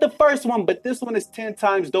 Just like the first one, but this one is 10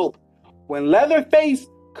 times dope. When Leatherface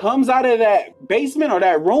comes out of that basement or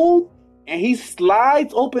that room, and he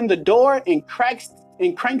slides open the door and cranks the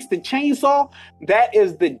chainsaw, that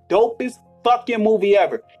is the dopest fucking movie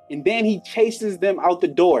ever. And then he chases them out the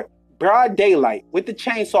door, broad daylight, with the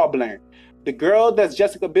chainsaw blaring. The girl that's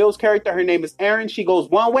Jessica Biel's character, her name is Erin. She goes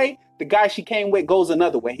one way. The guy she came with goes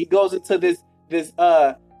another way. He goes into this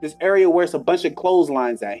area where it's a bunch of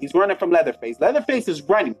clotheslines at. He's running from Leatherface. Leatherface is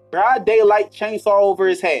running, broad daylight, chainsaw over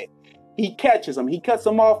his head. He catches him. He cuts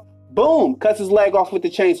him off. Boom, cuts his leg off with the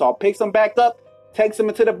chainsaw. Picks him back up, takes him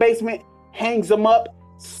into the basement, hangs him up,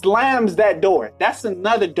 slams that door. That's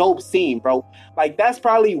another dope scene, bro. Like, that's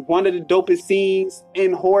probably one of the dopest scenes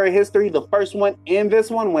in horror history. The first one and this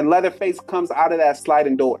one, when Leatherface comes out of that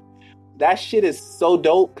sliding door. That shit is so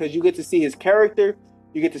dope because you get to see his character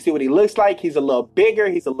You get to see what he looks like. He's a little bigger.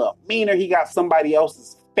 He's a little meaner. He got somebody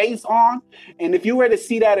else's face on. And if you were to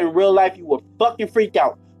see that in real life, you would fucking freak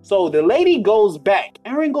out. So the lady goes back.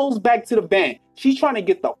 Erin goes back to the van. She's trying to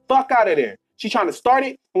get the fuck out of there. She's trying to start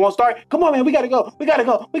it. And won't start. Come on, man. We got to go. We got to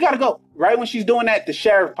go. We got to go. Right when she's doing that, the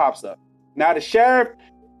sheriff pops up. Now the sheriff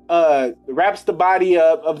wraps the body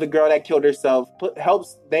up of the girl that killed herself.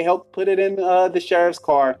 They help put it in the sheriff's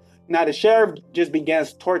car. Now the sheriff just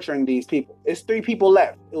begins torturing these people. It's 3 people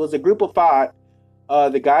left. It was a group of 5.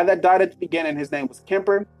 The guy that died at the beginning, his name was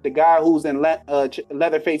Kemper. The guy who's in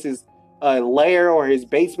Leatherface's lair or his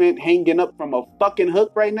basement, hanging up from a fucking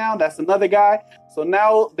hook right now, that's another guy. So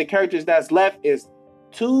now the characters that's left is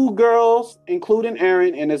 2 girls, including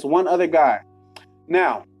Erin, and this one other guy.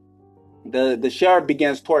 Now, the sheriff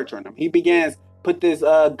begins torturing him. He begins, put this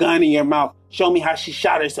gun in your mouth. Show me how she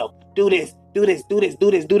shot herself. Do this, do this, do this,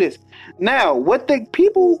 do this, do this. Now, what the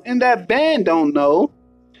people in that band don't know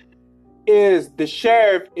is the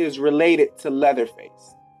sheriff is related to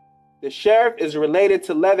Leatherface. The sheriff is related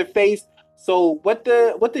to Leatherface. So what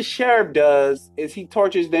the sheriff does is he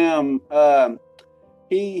tortures them.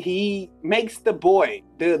 He makes the boy,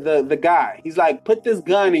 the guy. He's like, put this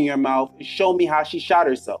gun in your mouth and show me how she shot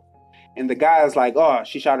herself. And the guy is like, oh,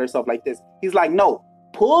 she shot herself like this. He's like, no,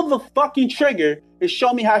 pull the fucking trigger and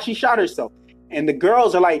show me how she shot herself. And the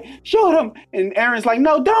girls are like, shoot him. And Erin's like,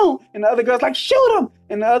 no, don't. And the other girl's like, shoot him.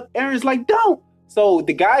 And Erin's like, don't. So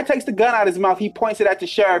the guy takes the gun out of his mouth. He points it at the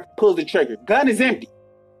sheriff, pulls the trigger. Gun is empty.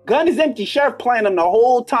 Gun is empty. Sheriff playing him the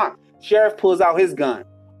whole time. Sheriff pulls out his gun.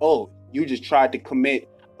 Oh, you just tried to commit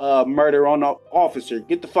murder on an officer.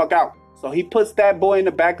 Get the fuck out. So he puts that boy in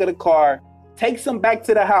the back of the car, takes him back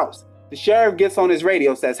to the house. The sheriff gets on his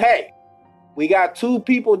radio, says, hey, we got 2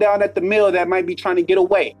 people down at the mill that might be trying to get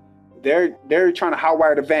away. They're trying to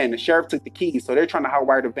hotwire the van. The sheriff took the keys, so they're trying to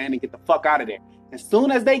hotwire the van and get the fuck out of there. As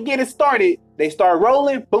soon as they get it started, they start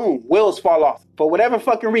rolling, boom, wheels fall off. For whatever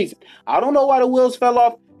fucking reason. I don't know why the wheels fell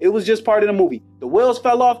off. It was just part of the movie. The wheels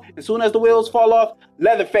fell off. As soon as the wheels fall off,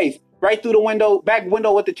 Leatherface, right through the window, back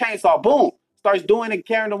window with the chainsaw, boom. Starts doing it,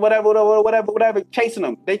 carrying them, whatever, chasing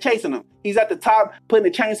them. They chasing him. He's at the top, putting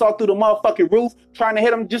the chainsaw through the motherfucking roof, trying to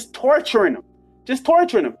hit him, just torturing him. Just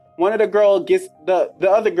torturing him. One of the girls gets, the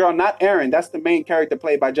other girl, not Erin, that's the main character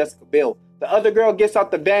played by Jessica Biel. The other girl gets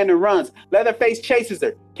out the van and runs. Leatherface chases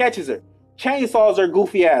her, catches her. Chainsaws her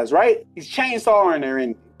goofy ass, right? He's chainsawing her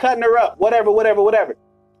and cutting her up, whatever.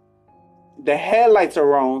 The headlights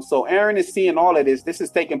are on, so Erin is seeing all of this. This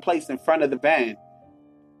is taking place in front of the van.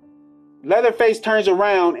 Leatherface turns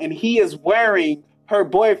around and he is wearing her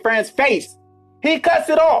boyfriend's face. He cuts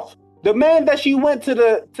it off. The man that she went to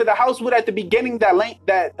the house with at the beginning, that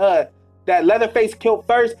Leatherface killed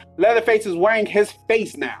first, Leatherface is wearing his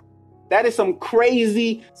face now. That is some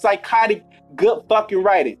crazy, psychotic, good fucking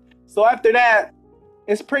writing. So after that,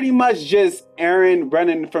 it's pretty much just Erin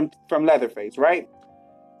running from Leatherface, right?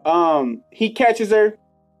 He catches her,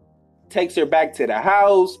 takes her back to the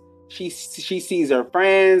house. She sees her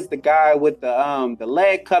friends, the guy with the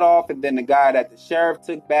leg cut off, and then the guy that the sheriff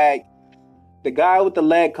took back. The guy with the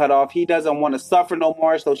leg cut off, he doesn't want to suffer no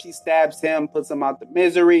more, so she stabs him, puts him out the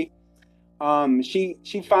misery.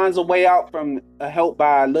 She finds a way out from help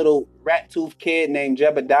by a little rat-toothed kid named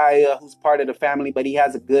Jebediah, who's part of the family, but he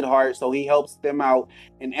has a good heart, so he helps them out.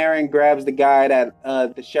 And Erin grabs the guy that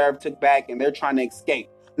the sheriff took back, and they're trying to escape.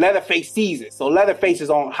 Leatherface sees it, so Leatherface is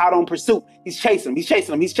hot on pursuit. He's chasing him, he's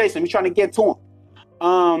trying to get to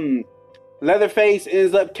him. Leatherface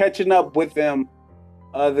ends up catching up with them.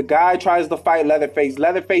 The guy tries to fight Leatherface.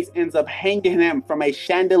 Leatherface ends up hanging him from a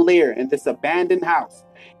chandelier in this abandoned house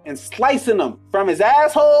and slicing him from his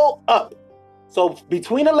asshole up. So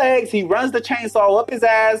between the legs, he runs the chainsaw up his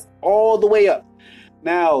ass all the way up.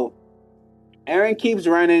 Now, Erin keeps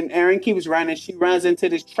running. She runs into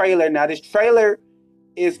this trailer. Now, this trailer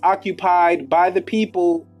is occupied by the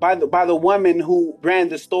people, by the woman who ran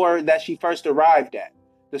the store that she first arrived at.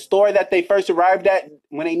 The store that they first arrived at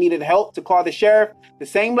when they needed help to call the sheriff. The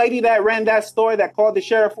same lady that ran that store that called the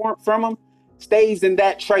sheriff from him stays in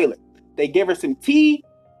that trailer. They give her some tea.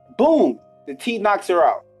 Boom. The tea knocks her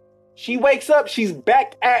out. She wakes up. She's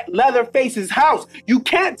back at Leatherface's house. You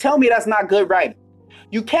can't tell me that's not good writing.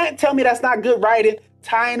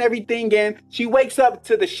 Tying everything in. She wakes up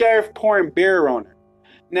to the sheriff pouring beer on her.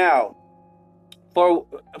 Now,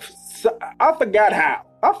 I forgot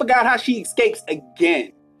how she escapes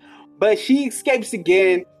again. But she escapes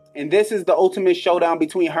again, and this is the ultimate showdown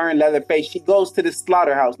between her and Leatherface. She goes to the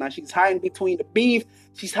slaughterhouse. Now, she's hiding between the beef.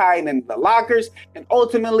 She's hiding in the lockers. And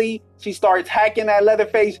ultimately, she starts hacking at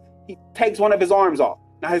Leatherface. He takes one of his arms off.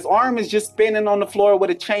 Now, his arm is just spinning on the floor with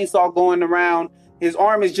a chainsaw going around. His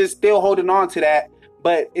arm is just still holding on to that,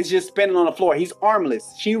 but it's just spinning on the floor. He's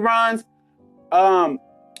armless. She runs.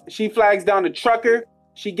 She flags down the trucker.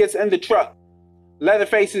 She gets in the truck.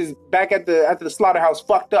 Leatherface is back at the slaughterhouse,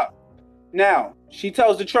 fucked up. Now, she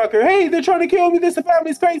tells the trucker, hey, they're trying to kill me. The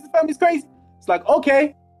family's crazy. The family's crazy. It's like,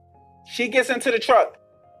 okay. She gets into the truck.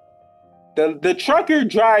 The trucker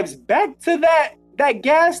drives back to that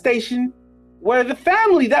gas station where the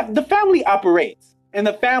family operates. And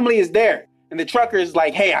the family is there. And the trucker is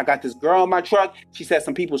like, hey, I got this girl in my truck. She said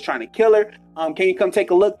some people's trying to kill her. Can you come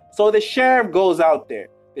take a look? So the sheriff goes out there.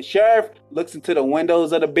 The sheriff looks into the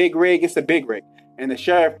windows of the big rig. It's a big rig. And the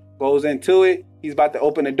sheriff goes into it. He's about to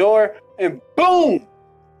open the door. And boom!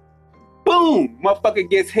 Boom! Motherfucker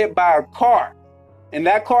gets hit by a car. And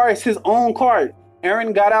that car is his own car.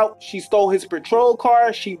 Aaron got out. She stole his patrol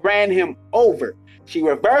car. She ran him over. She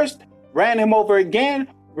reversed. Ran him over again.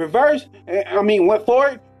 Went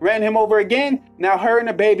forward. Ran him over again. Now her and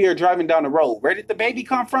the baby are driving down the road. Where did the baby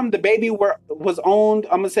come from? The baby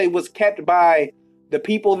was kept by the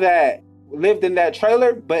people that lived in that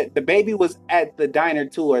trailer, but the baby was at the diner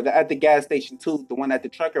too, or at the gas station too, the one that the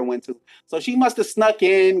trucker went to. So she must have snuck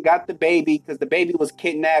in, got the baby, because the baby was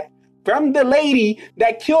kidnapped from the lady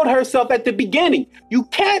that killed herself at the beginning. You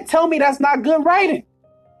can't tell me that's not good writing.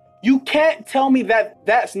 You can't tell me that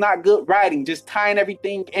that's not good writing, just tying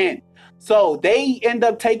everything in. So they end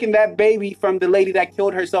up taking that baby from the lady that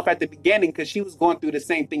killed herself at the beginning because she was going through the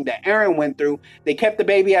same thing that Aaron went through. They kept the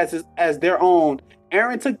baby as their own.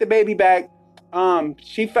 Aaron took the baby back.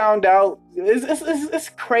 She found out. It's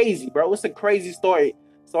crazy, bro. It's a crazy story.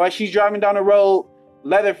 So as she's driving down the road,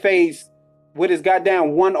 Leatherface, with his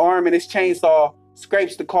goddamn one arm and his chainsaw,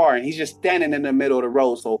 scrapes the car, and he's just standing in the middle of the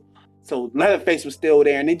road. So Leatherface was still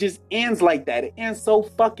there, and it just ends like that. It ends so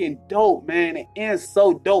fucking dope, man. It ends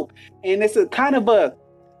so dope. And it's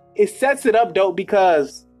it sets it up dope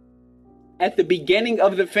because at the beginning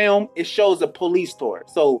of the film, it shows a police tour.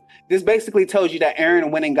 So this basically tells you that Aaron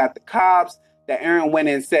went and got the cops, that Aaron went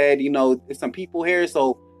and said, there's some people here.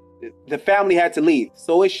 So the family had to leave.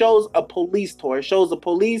 So it shows a police tour. It shows the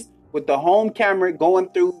police with the home camera going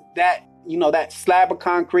through that slab of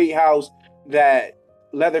concrete house that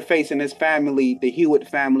Leatherface and his family, the Hewitt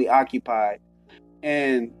family, occupied.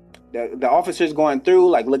 And the officer's going through,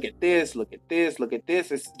 like, look at this, look at this, look at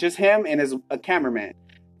this. It's just him and a cameraman.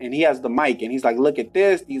 And he has the mic, and he's like, look at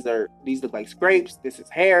this. These look like scrapes. This is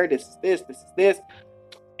hair. This is this. This is this.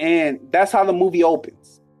 And that's how the movie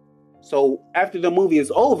opens. So after the movie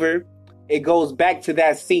is over, it goes back to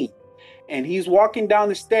that scene. And he's walking down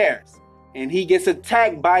the stairs, and he gets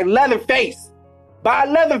attacked by Leatherface.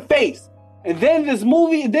 And then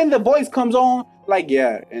the voice comes on, like,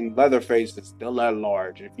 yeah, and Leatherface is still at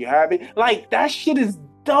large. If you haven't, like, that shit is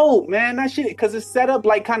dope, man. That shit, because it's set up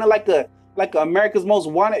like kind of like a America's Most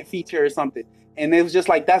Wanted feature or something. And it was just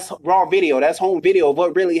like, that's raw video, that's home video of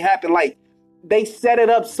what really happened. Like, they set it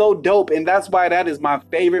up so dope, and that's why that is my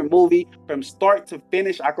favorite movie from start to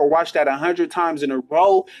finish. I could watch that 100 times in a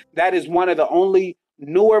row. That is one of the only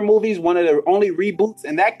newer movies, one of the only reboots,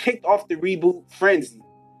 and that kicked off the reboot frenzy.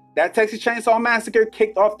 That Texas Chainsaw Massacre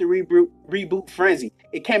kicked off the reboot frenzy.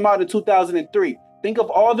 It came out in 2003. Think of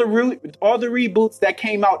all the reboots that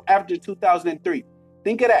came out after 2003.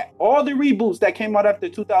 Think of that. All the reboots that came out after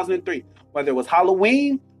 2003. Whether it was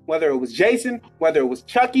Halloween, whether it was Jason, whether it was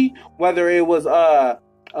Chucky, whether it was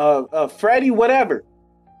Freddy, whatever.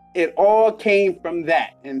 It all came from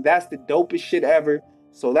that. And that's the dopest shit ever.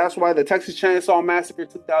 So that's why the Texas Chainsaw Massacre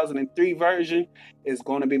 2003 version is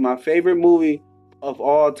going to be my favorite movie of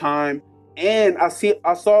all time. And I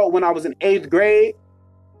saw it when I was in 8th grade.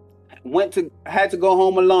 Had to go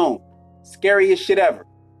home alone. Scariest shit ever.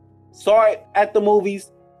 Saw it at the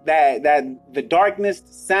movies. That the darkness,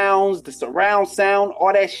 the sounds, the surround sound,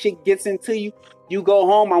 all that shit gets into you. You go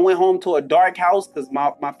home. I went home to a dark house because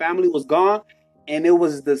my family was gone, and it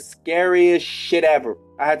was the scariest shit ever.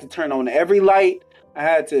 I had to turn on every light.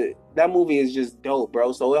 That movie is just dope,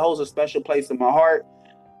 bro. So it holds a special place in my heart.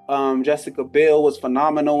 Jessica Biel was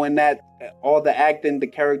phenomenal in that. All the acting, the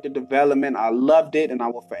character development, I loved it, and I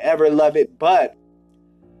will forever love it. But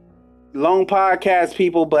long podcast,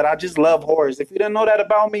 people, but I just love horrors. If you didn't know that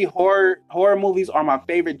about me, horror movies are my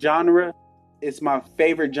favorite genre. It's my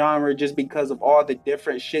favorite genre just because of all the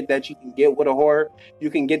different shit that you can get with a horror.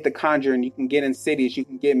 You can get The Conjuring, you can get Insidious, you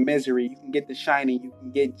can get Misery, you can get The Shining, you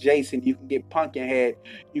can get Jason, you can get Pumpkinhead,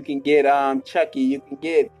 you can get Chucky, you can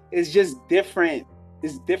get, it's just different.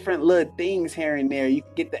 It's different little things here and there. You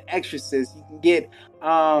can get The Exorcist, you can get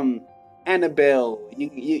Annabelle.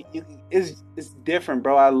 It's different,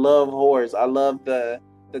 bro. I love horrors. I love the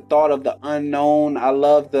thought of the unknown. I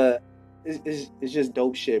love the it's just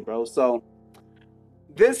dope shit, bro. So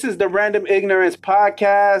this is the Random Ignorance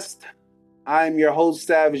Podcast. I'm your host,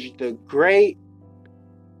 Savage the Great.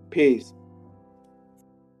 Peace.